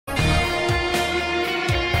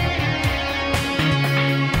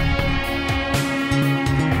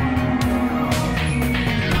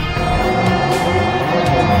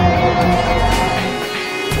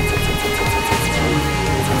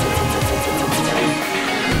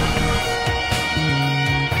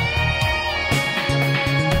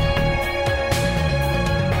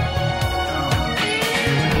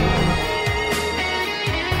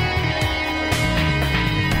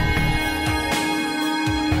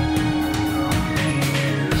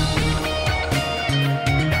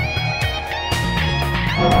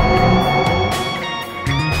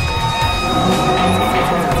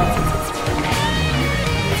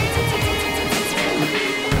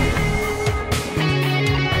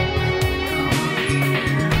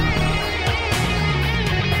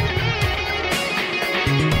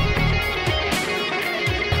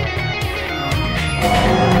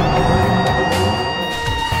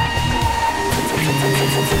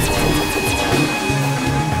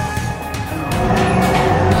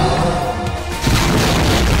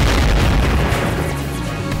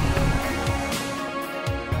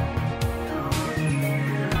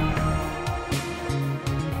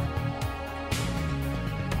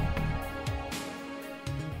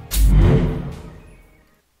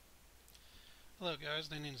Hello guys,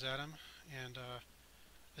 my name's Adam, and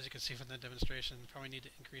as you can see from the demonstration, probably need to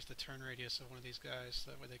increase the turn radius of one of these guys, so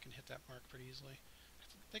that way they can hit that mark pretty easily.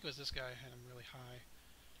 I think it was this guy had him really high.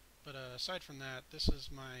 But aside from that, this is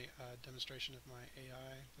my demonstration of my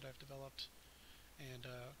AI that I've developed, and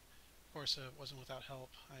of course it wasn't without help.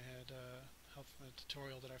 I had help from a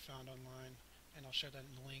tutorial that I found online, and I'll share that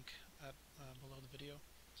in the link below the video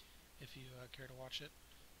if you care to watch it.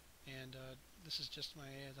 And this is just my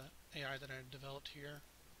AI that I developed here.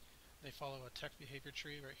 They follow a tech behavior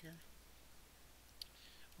tree right here.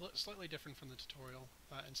 Slightly different from the tutorial.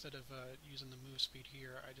 Instead of using the move speed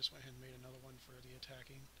here, I just went ahead and made another one for the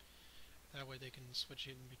attacking. That way they can switch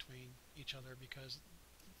in between each other, because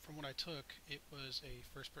from what I took, it was a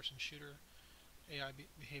first-person shooter AI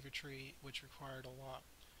behavior tree, which required a lot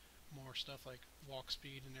more stuff like walk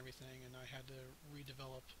speed and everything, and I had to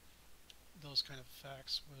redevelop those kind of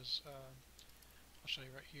facts. I'll show you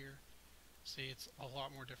right here. See, it's a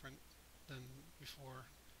lot more different than before,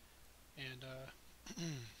 and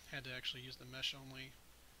had to actually use the mesh only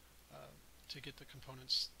to get the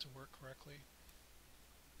components to work correctly,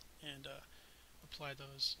 and apply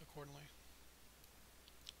those accordingly.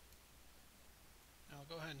 Now I'll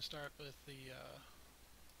go ahead and start with the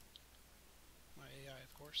my AI,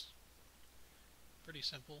 of course. Pretty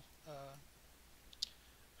simple.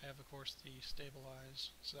 I have, of course, the stabilize,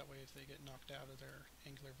 so that way if they get knocked out of their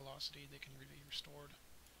angular velocity, they can be restored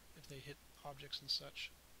if they hit objects and such.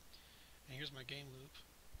 And here's my game loop.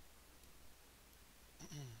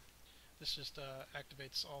 This just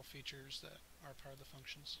activates all features that are part of the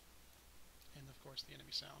functions, and of course the enemy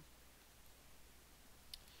sound.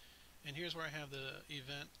 And here's where I have the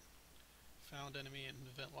event found enemy and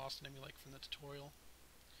event lost enemy, like from the tutorial.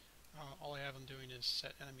 All I have them doing is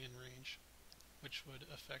set enemy in range, which would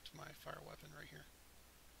affect my fire weapon right here.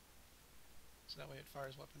 So that way it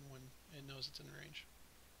fires weapon when it knows it's in range.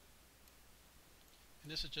 And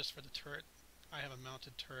this is just for the turret. I have a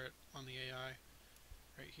mounted turret on the AI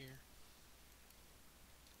right here,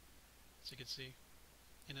 so you can see,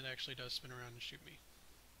 and it actually does spin around and shoot me.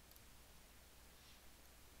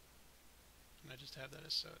 And I just have that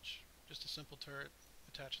as such. Just a simple turret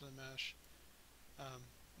attached to the mesh.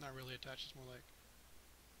 Not really attached, it's more like,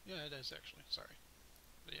 yeah, it is actually, sorry.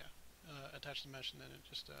 But yeah, attach the mesh and then it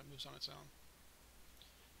just moves on its own.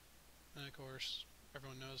 And of course,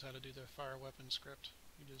 everyone knows how to do the fire weapon script.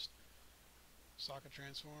 You just socket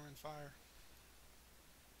transform and fire.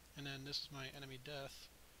 And then this is my enemy death,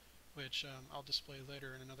 which I'll display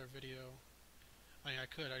later in another video. I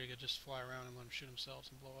could just fly around and let them shoot themselves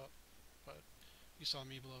and blow up. But you saw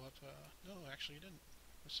me blow up. No, actually you didn't.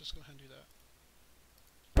 Let's just go ahead and do that.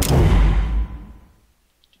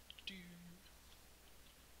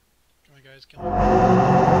 Come on guys, kill me.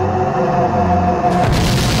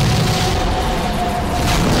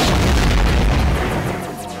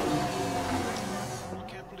 I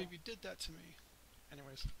can't believe you did that to me.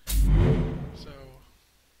 Anyways, so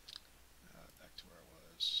back to where I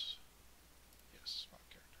was. Yes, swap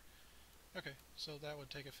character. Okay, so that would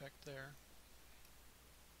take effect there.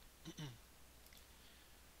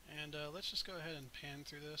 And let's just go ahead and pan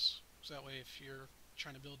through this, so that way if you're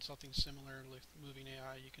trying to build something similar with moving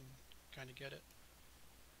AI, you can kind of get it.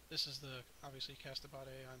 This is the, obviously, cast about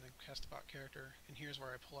AI and then cast about character, and here's where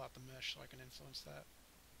I pull out the mesh so I can influence that.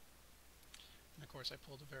 And of course I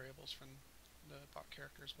pull the variables from the bot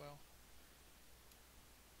character as well.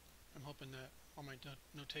 I'm hoping that all my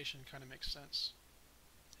notation kind of makes sense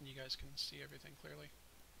and you guys can see everything clearly.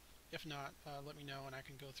 If not, let me know and I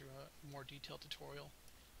can go through a more detailed tutorial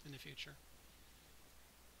in the future.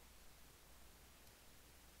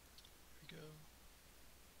 Here we go.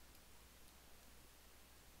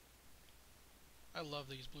 I love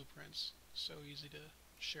these blueprints. So easy to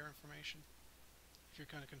share information. If you're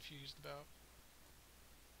kind of confused about,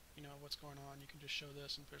 you know, what's going on, you can just show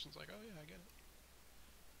this and the person's like, oh yeah, I get it.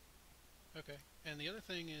 Okay, and the other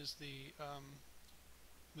thing is the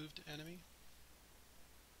move to enemy.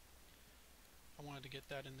 I wanted to get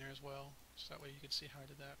that in there as well, so that way you could see how I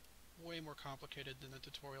did that. Way more complicated than the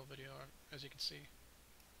tutorial video, as you can see.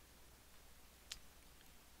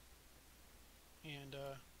 And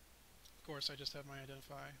of course I just have my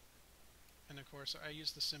identify, and of course I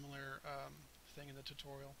used the similar thing in the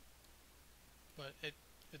tutorial, but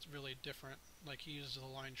it's really different. Like he uses a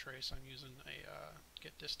line trace, I'm using a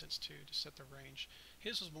get distance to set the range.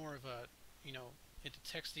 His was more of a, you know, it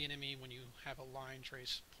detects the enemy when you have a line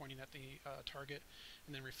trace pointing at the target,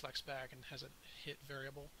 and then reflects back and has a hit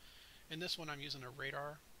variable. In this one, I'm using a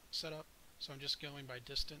radar setup, so I'm just going by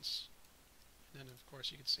distance. And then, of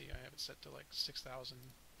course, you can see I have it set to like 6,000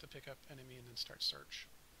 to pick up enemy and then start search.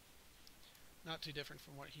 Not too different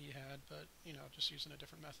from what he had, but, you know, just using a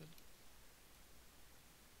different method.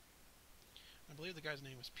 I believe the guy's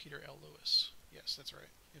name was Peter L. Lewis. Yes, that's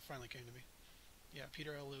right. It finally came to me. Yeah,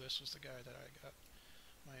 Peter L. Lewis was the guy that I got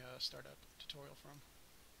my startup tutorial from.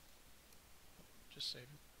 Just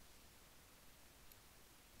saving.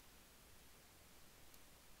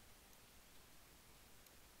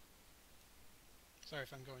 Sorry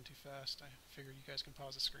if I'm going too fast. I figure you guys can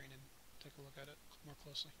pause the screen and take a look at it more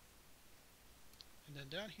closely. And then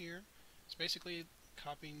down here, it's basically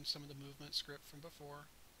copying some of the movement script from before,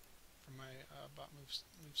 from my bot move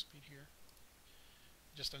speed here.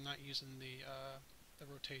 Just I'm not using the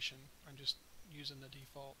rotation. I'm just using the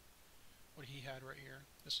default, what he had right here.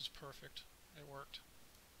 This was perfect. It worked.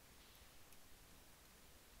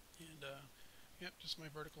 And yep, just my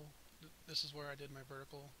vertical. This is where I did my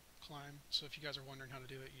vertical climb. So if you guys are wondering how to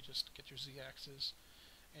do it, you just get your z-axis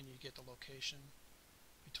and you get the location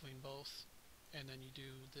between both, and then you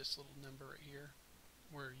do this little number right here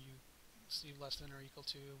where you see less than or equal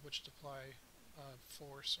to which to apply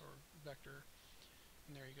force or vector,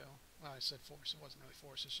 and there you go. Well, I said force, it wasn't really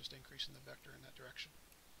force, it's just increasing the vector in that direction.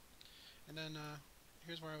 And then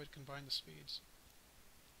here's where I would combine the speeds.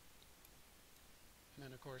 And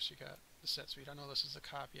then of course you got the set speed. I know this is a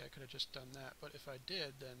copy, I could have just done that, but if I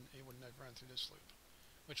did, then it wouldn't have run through this loop,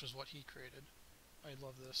 which was what he created. I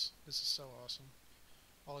love this. This is so awesome.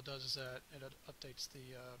 All it does is that it updates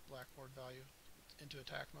the blackboard value into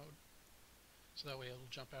attack mode, so that way it'll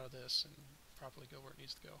jump out of this and properly go where it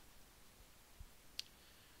needs to go.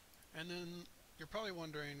 And then you're probably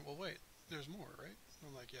wondering, well wait, there's more, right?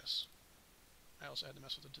 I'm like, yes. I also had to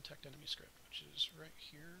mess with the detect enemy script, which is right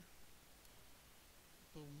here.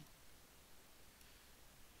 Boom.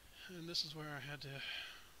 And this is where I had to,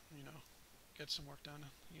 you know, get some work done.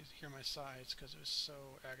 You hear my sighs because it was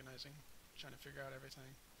so agonizing trying to figure out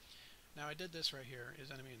everything. Now I did this right here,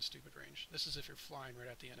 is enemy in stupid range. This is if you're flying right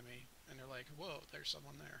at the enemy and they're like, whoa, there's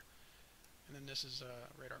someone there. And then this is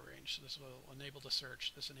radar range, so this will enable the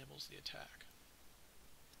search. This enables the attack.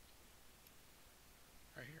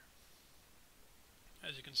 Right here.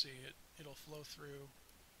 As you can see, it'll flow through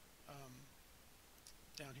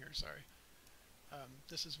down here, sorry.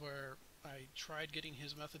 This is where I tried getting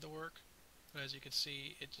his method to work, but as you can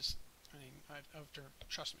see, it just, I mean,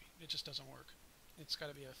 trust me, it just doesn't work. It's got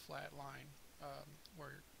to be a flat line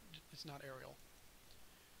where it's not aerial.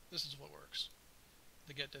 This is what works.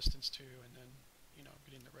 The get distance to, and then, you know,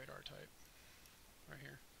 getting the radar type right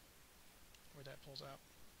here, where that pulls out.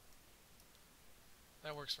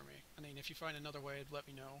 That works for me. I mean, if you find another way, let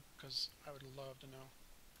me know, because I would love to know.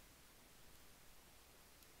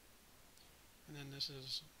 And then this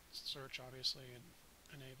is search, obviously, and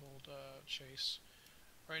enabled chase.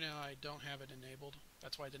 Right now I don't have it enabled.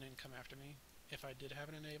 That's why it didn't come after me. If I did have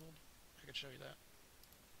it enabled, I could show you that.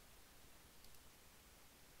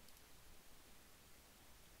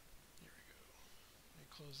 Here we go. Let me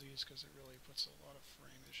close these because it really puts a lot of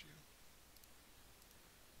frame issue.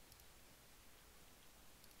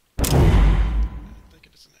 I think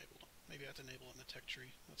it is enabled. Maybe I have to enable it in the tech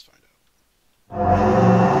tree. Let's find out.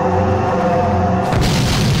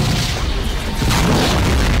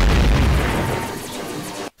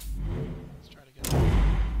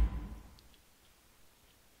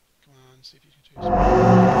 See if you can chase me. Let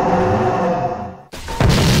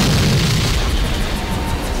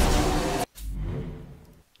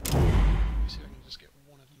me see if I can just get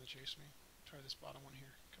one of them to chase me. Try this bottom one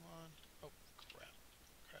here. Come on. Oh, crap.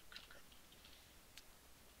 Crap.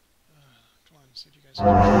 Come on, see if you guys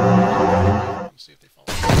can see if they fall.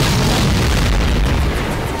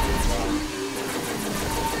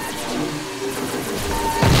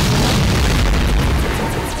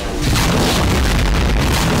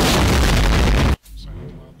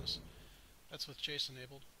 That's with chase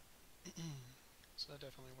enabled. So that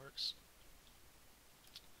definitely works.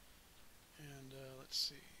 And let's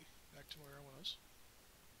see, back to where I was.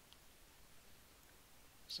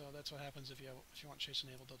 So that's what happens if you want chase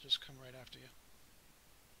enabled, they'll just come right after you.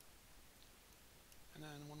 And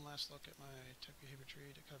then one last look at my tech behavior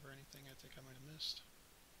tree to cover anything I think I might have missed.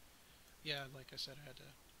 Yeah, like I said, I had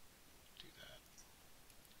to do that.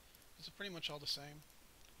 It's pretty much all the same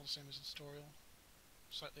as the tutorial,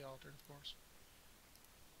 slightly altered, of course.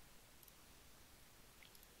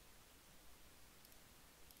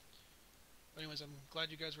 But anyways, I'm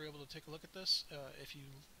glad you guys were able to take a look at this. If you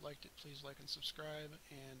liked it, please like and subscribe.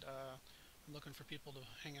 And I'm looking for people to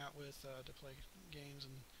hang out with, to play games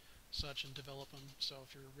and such and develop them. So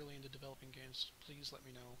if you're really into developing games, please let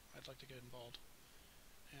me know. I'd like to get involved.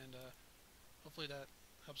 And hopefully that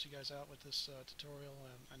helps you guys out with this tutorial.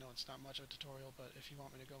 I know it's not much of a tutorial, but if you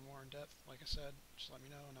want me to go more in depth, like I said, just let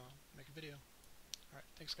me know and I'll make a video. Alright,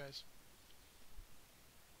 thanks guys.